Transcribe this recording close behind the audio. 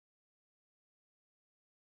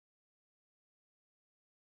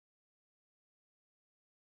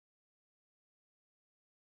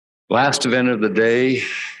Last event of the day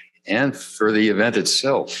and for the event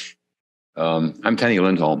itself. I'm Tenny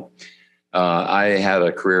Lindholm. I had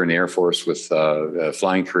a career in the Air Force with a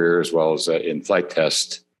flying career as well as in flight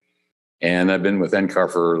test. And I've been with NCAR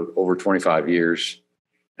for over 25 years.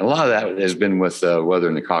 And a lot of that has been with weather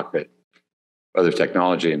in the cockpit, weather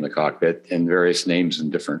technology in the cockpit, and various names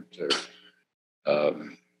and different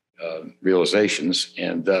realizations.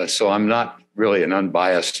 And so I'm not really an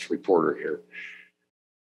unbiased reporter here.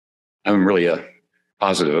 I'm really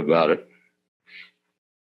positive about it.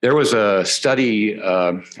 There was a study,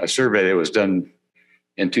 a survey that was done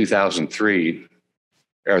in 2003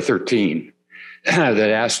 or 13 that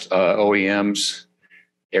asked OEMs,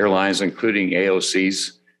 airlines, including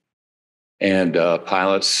AOCs, and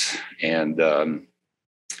pilots, and also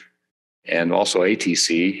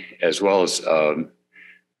ATC, as well as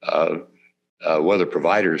weather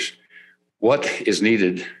providers, what is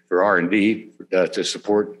needed for R&D to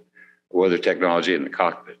support weather technology in the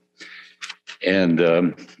cockpit. And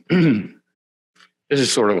this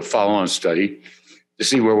is sort of a follow-on study to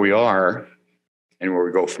see where we are and where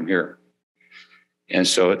we go from here. And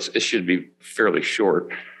so it should be fairly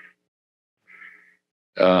short.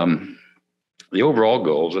 The overall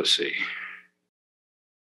goals, let's see.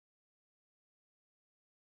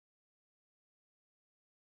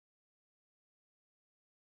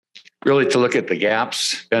 Really to look at the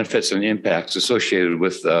gaps, benefits, and impacts associated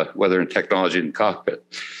with weather and technology in the cockpit.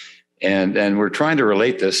 And we're trying to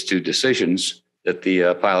relate this to decisions that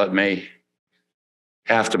the pilot may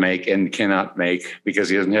have to make and cannot make because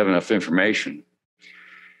he doesn't have enough information.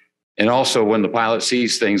 And also when the pilot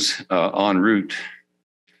sees things en route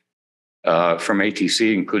from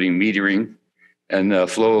ATC, including metering and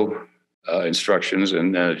flow instructions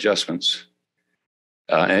and adjustments,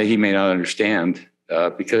 and he may not understand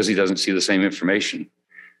because he doesn't see the same information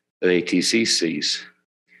that ATC sees.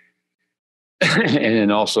 And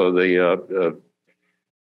then also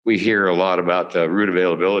we hear a lot about route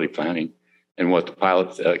availability planning and what the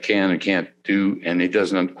pilot can and can't do, and he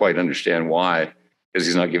doesn't quite understand why, because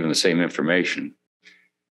he's not given the same information.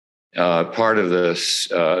 Part of this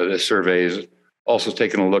survey is also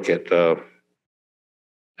taking a look at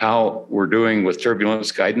how we're doing with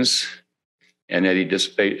turbulence guidance and eddy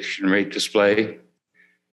dissipation rate display,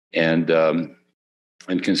 and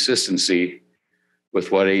consistency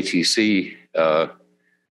with what ATC does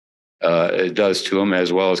to them,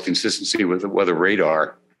 as well as consistency with the weather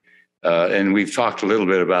radar. And we've talked a little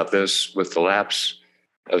bit about this with the lapse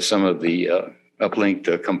of some of the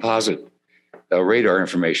uplinked composite radar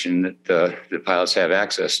information that the pilots have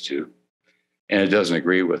access to, and it doesn't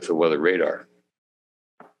agree with the weather radar.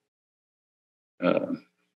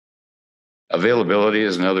 Availability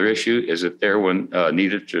is another issue. Is it there when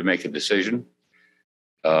needed to make a decision?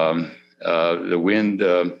 The wind,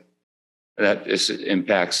 that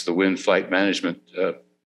impacts the wind flight management,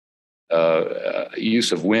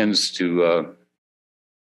 use of winds to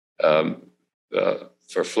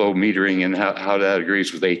for flow metering, and how that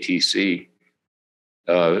agrees with ATC.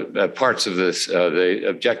 Parts of this, the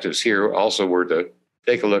objectives here also were to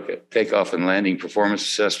take a look at takeoff and landing performance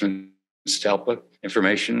assessments, TALPA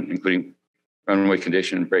information, including runway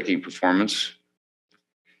condition and braking performance,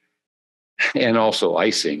 and also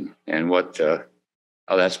icing and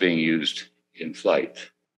how that's being used in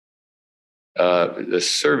flight. The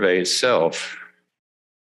survey itself,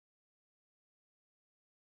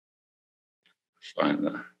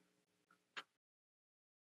 there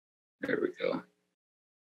we go.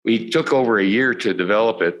 We took over a year to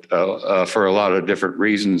develop it for a lot of different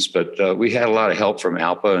reasons, but we had a lot of help from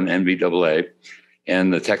ALPA and NBAA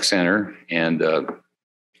and the Tech Center, and a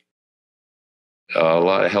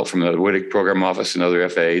lot of help from the WTIC Program Office and other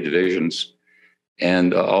FAA divisions,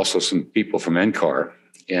 and also some people from NCAR.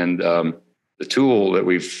 And the tool that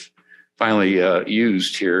we've finally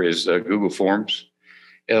used here is Google Forms.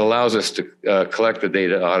 It allows us to collect the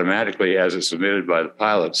data automatically as it's submitted by the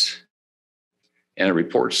pilots, and it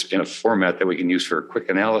reports in a format that we can use for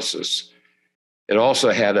quick analysis. It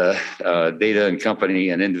also had a data and company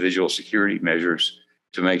and individual security measures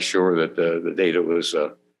to make sure that the data was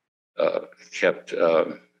kept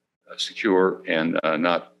secure and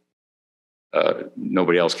not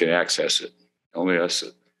nobody else can access it, only us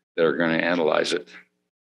that are going to analyze it.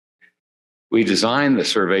 We designed the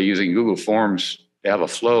survey using Google Forms to have a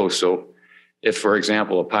flow. So if, for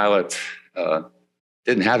example, a pilot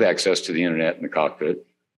didn't have access to the internet in the cockpit,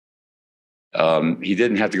 he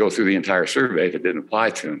didn't have to go through the entire survey if it didn't apply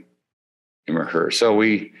to him or her. So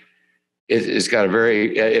it's got a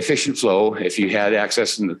very efficient flow. If you had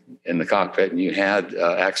access in the cockpit and you had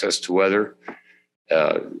access to weather,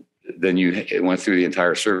 then it went through the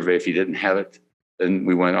entire survey. If you didn't have it, then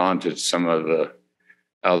we went on to some of the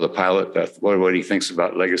pilot, what he thinks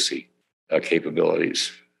about legacy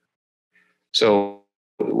capabilities. So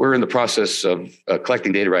we're in the process of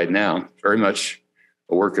collecting data right now, very much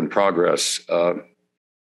a work in progress.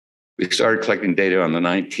 We started collecting data on the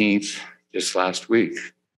 19th, just last week,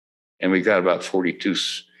 and we've got about 42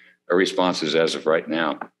 responses as of right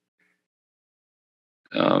now.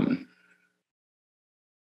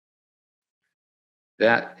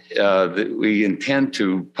 We intend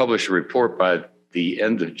to publish a report by the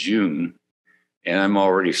end of June, and I'm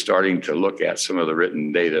already starting to look at some of the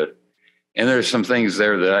written data. And there's some things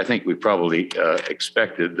there that I think we probably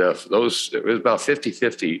expected. It was about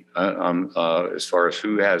 50-50 as far as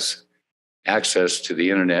who has access to the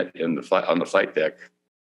internet on the flight deck.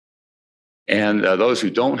 And those who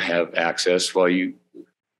don't have access, we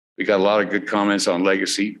got a lot of good comments on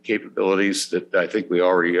legacy capabilities that I think we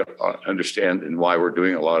already understand and why we're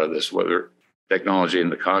doing a lot of this weather technology in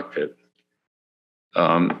the cockpit.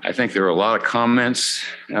 I think there are a lot of comments.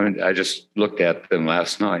 I mean, I just looked at them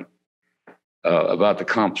last night about the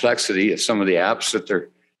complexity of some of the apps that they're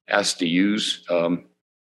asked to use,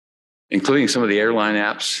 including some of the airline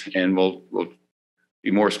apps. And we'll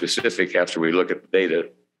be more specific after we look at the data,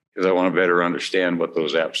 because I want to better understand what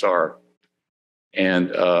those apps are.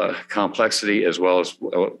 And complexity, as well as,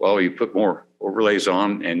 you put more overlays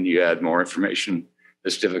on and you add more information,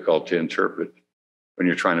 it's difficult to interpret when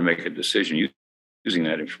you're trying to make a decision using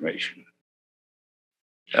that information.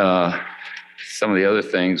 Some of the other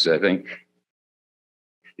things, I think,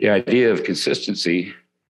 the idea of consistency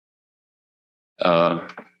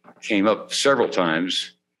came up several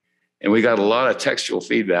times, and we got a lot of textual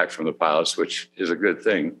feedback from the pilots, which is a good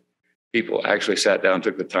thing. People actually sat down,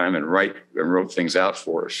 took the time and wrote things out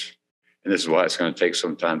for us. And this is why it's going to take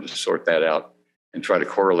some time to sort that out and try to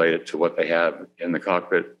correlate it to what they have in the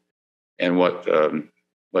cockpit and what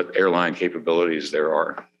airline capabilities there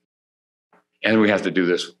are. And we have to do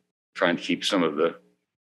this trying to keep some of the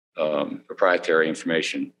proprietary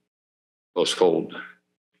information close hold.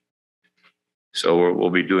 So we'll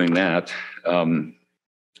be doing that.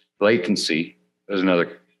 Latency is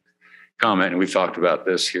another comment, and we've talked about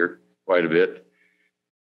this here quite a bit.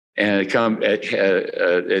 And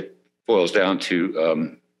it boils down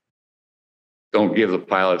to don't give the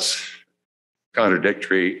pilots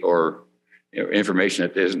contradictory or information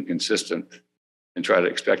that isn't consistent, and try to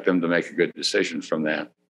expect them to make a good decision from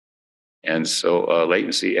that. And so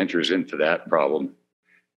latency enters into that problem.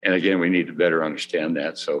 And again, we need to better understand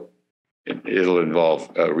that. So it'll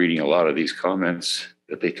involve reading a lot of these comments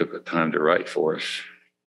that they took the time to write for us.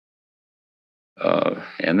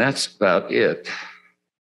 And that's about it.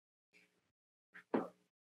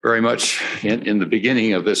 Very much in the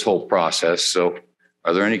beginning of this whole process. So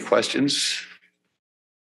are there any questions?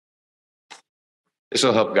 This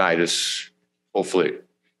will help guide us, hopefully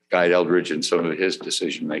guide Eldridge in some of his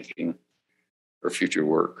decision-making for future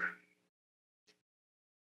work.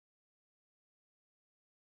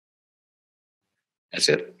 That's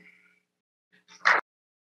it.